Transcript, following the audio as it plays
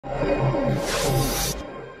Hi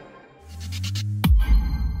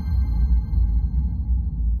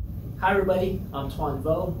everybody, I'm Tuan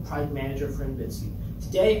Vo, Product Manager for Anritsu.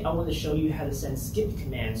 Today I want to show you how to send SCPI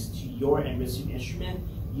commands to your Anritsu instrument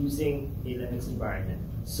using a Linux environment.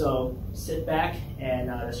 So sit back and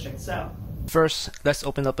let's check this out. First, let's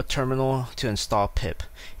open up a terminal to install pip,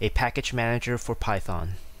 a package manager for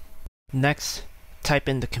Python. Next, type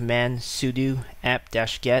in the command sudo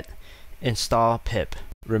apt-get install pip.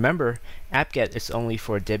 Remember, apt-get is only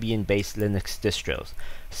for Debian-based Linux distros,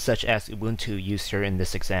 such as Ubuntu used here in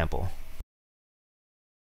this example.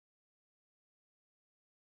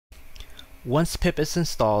 Once pip is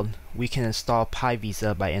installed, we can install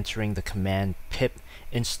PyVisa by entering the command pip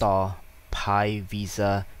install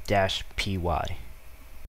pyvisa-py.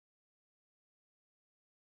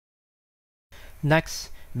 Next,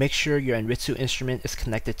 make sure your Anritsu instrument is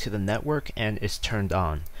connected to the network and is turned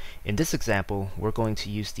on. In this example, we're going to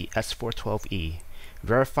use the S412E.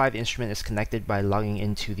 Verify the instrument is connected by logging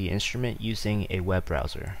into the instrument using a web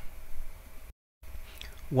browser.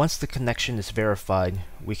 Once the connection is verified,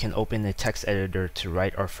 we can open a text editor to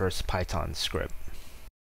write our first Python script.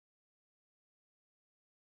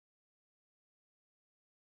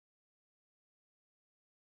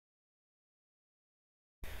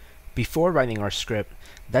 Before writing our script,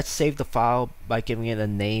 let's save the file by giving it a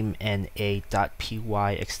name and a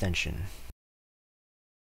 .py extension.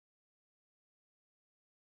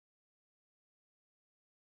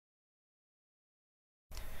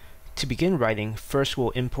 To begin writing, first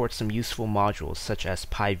we'll import some useful modules such as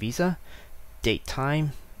pyvisa,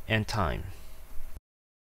 datetime, and time.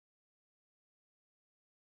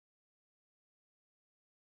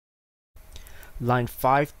 Line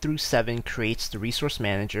 5 through 7 creates the resource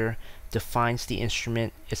manager, defines the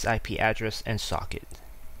instrument, its IP address, and socket.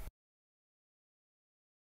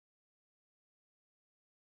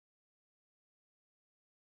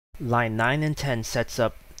 Line 9 and 10 sets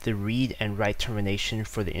up the read and write termination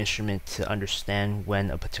for the instrument to understand when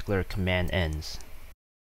a particular command ends.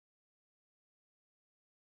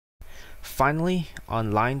 Finally,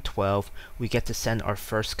 on line 12, we get to send our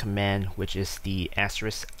first command, which is the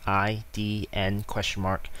 *IDN?,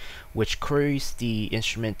 which queries the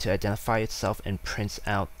instrument to identify itself and prints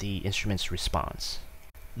out the instrument's response.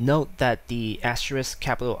 Note that the *I, D,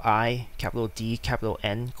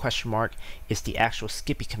 N ? Is the actual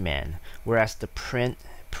SCPI command, whereas the print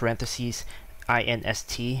 *inst.query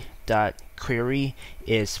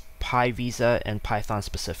is pyvisa and Python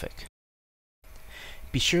specific.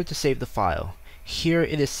 Be sure to save the file. Here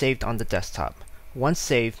it is saved on the desktop. Once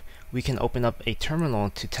saved, we can open up a terminal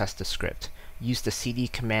to test the script. Use the cd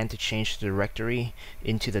command to change the directory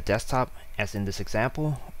into the desktop, as in this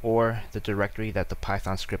example, or the directory that the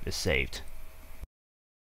Python script is saved.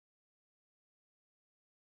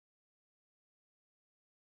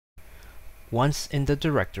 Once in the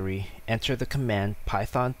directory, enter the command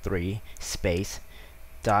python3 space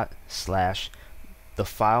 // the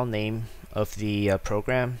file name of the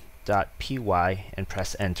program .py and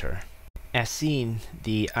press enter. As seen,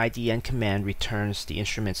 the IDN command returns the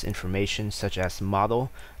instrument's information such as model,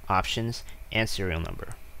 options, and serial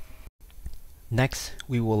number. Next,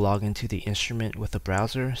 we will log into the instrument with a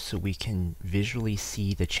browser so we can visually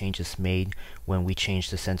see the changes made when we change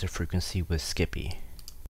the center frequency with SCPI.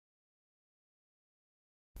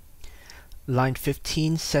 Line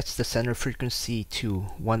 15 sets the center frequency to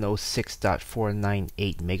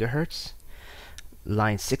 106.498 MHz.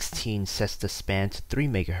 Line 16 sets the span to 3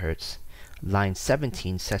 MHz. Line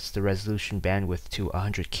 17 sets the resolution bandwidth to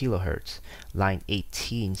 100 kHz. Line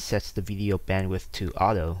 18 sets the video bandwidth to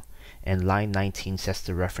auto. And line 19 sets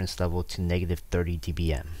the reference level to -30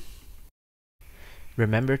 dBm.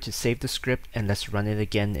 Remember to save the script and let's run it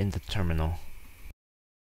again in the terminal.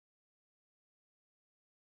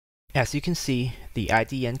 As you can see, the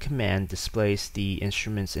IDN command displays the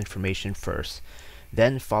instrument's information first.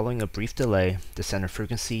 Then, following a brief delay, the center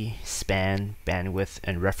frequency, span, bandwidth,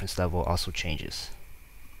 and reference level also changes.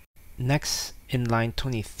 Next, in line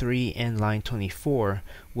 23 and line 24,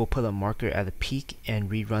 we'll put a marker at a peak and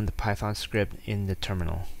rerun the Python script in the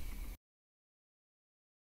terminal.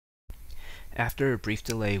 After a brief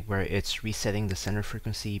delay where it's resetting the center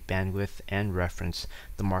frequency, bandwidth, and reference,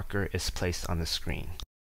 the marker is placed on the screen.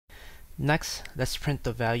 Next, let's print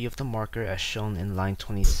the value of the marker as shown in line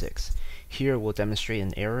 26. Here we'll demonstrate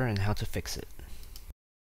an error and how to fix it.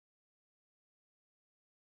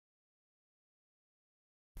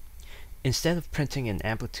 Instead of printing an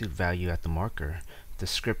amplitude value at the marker, the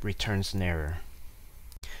script returns an error.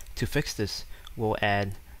 To fix this, we'll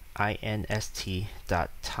add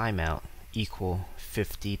inst.timeout equal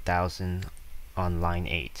 50,000 on line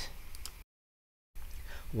 8.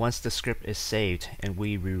 Once the script is saved and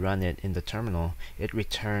we rerun it in the terminal, it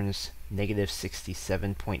returns negative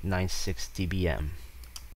 67.96 dBm.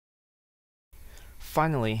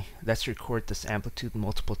 Finally, let's record this amplitude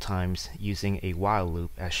multiple times using a while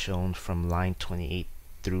loop as shown from line 28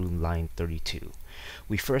 through line 32.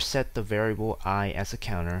 We first set the variable I as a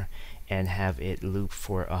counter and have it loop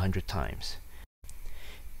for 100 times.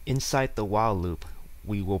 Inside the while loop,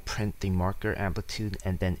 we will print the marker amplitude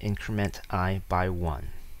and then increment I by 1.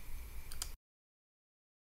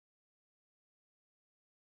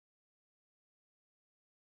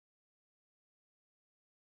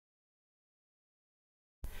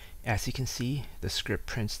 As you can see, the script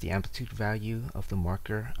prints the amplitude value of the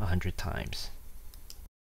marker 100 times.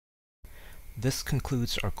 This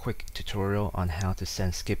concludes our quick tutorial on how to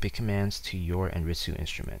send SCPI commands to your Anritsu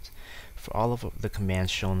instrument. For all of the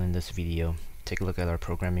commands shown in this video, take a look at our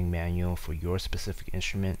programming manual for your specific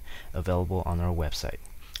instrument available on our website.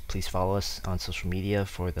 Please follow us on social media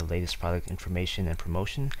for the latest product information and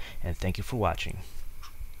promotion, and thank you for watching.